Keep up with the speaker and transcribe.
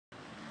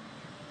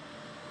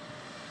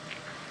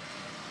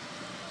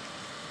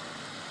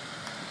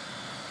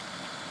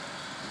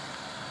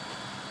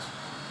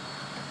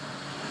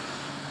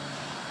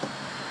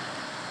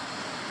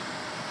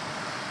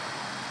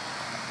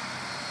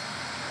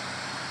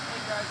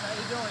guys, how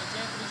you doing? It's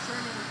Anthony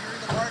Sherman with Yuri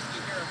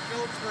Levarsky here at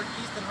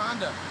Phillipsburg-Easton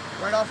Honda,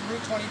 right off of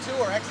Route 22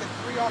 or exit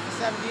 3 off of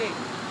 78.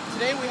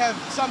 Today we have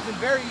something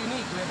very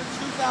unique. We have a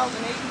 2008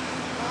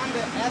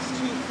 Honda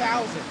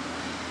S2000.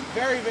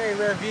 Very, very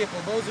rare vehicle.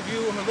 Those of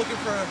you who are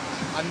looking for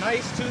a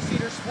nice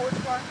two-seater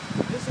sports car,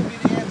 this will be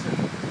the answer.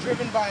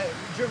 Driven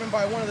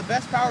by one of the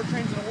best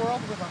powertrains in the world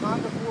with a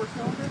Honda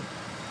 4-cylinder.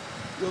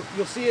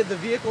 You'll see the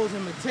vehicle is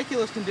in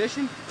meticulous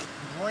condition.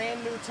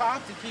 Brand new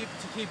top to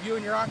keep you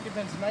and your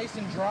occupants nice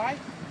and dry,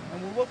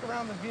 and we'll look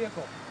around the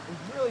vehicle.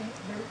 Really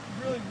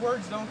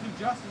words don't do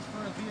justice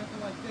for a vehicle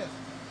like this.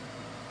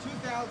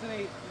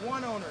 2008,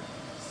 one owner,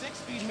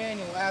 6-speed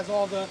manual, as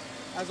all the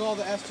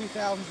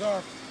S2000s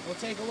are. We'll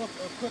take a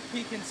quick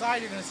peek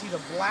inside. You're going to see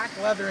the black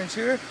leather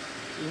interior.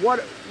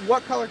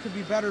 What color could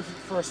be better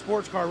for a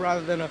sports car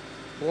rather than a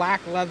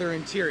black leather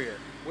interior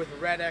with a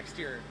red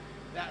exterior?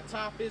 That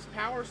top is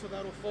power, so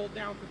that'll fold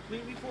down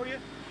completely for you.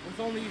 With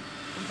only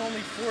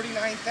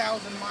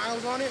 49,000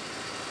 miles on it,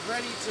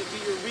 ready to be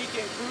your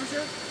weekend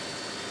cruiser,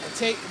 and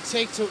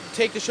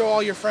take to show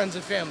all your friends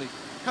and family.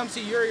 Come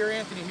see Yuri or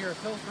Anthony here at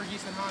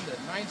Phillipsburg-Easton Honda,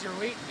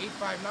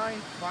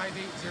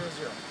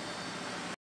 908-859-5800.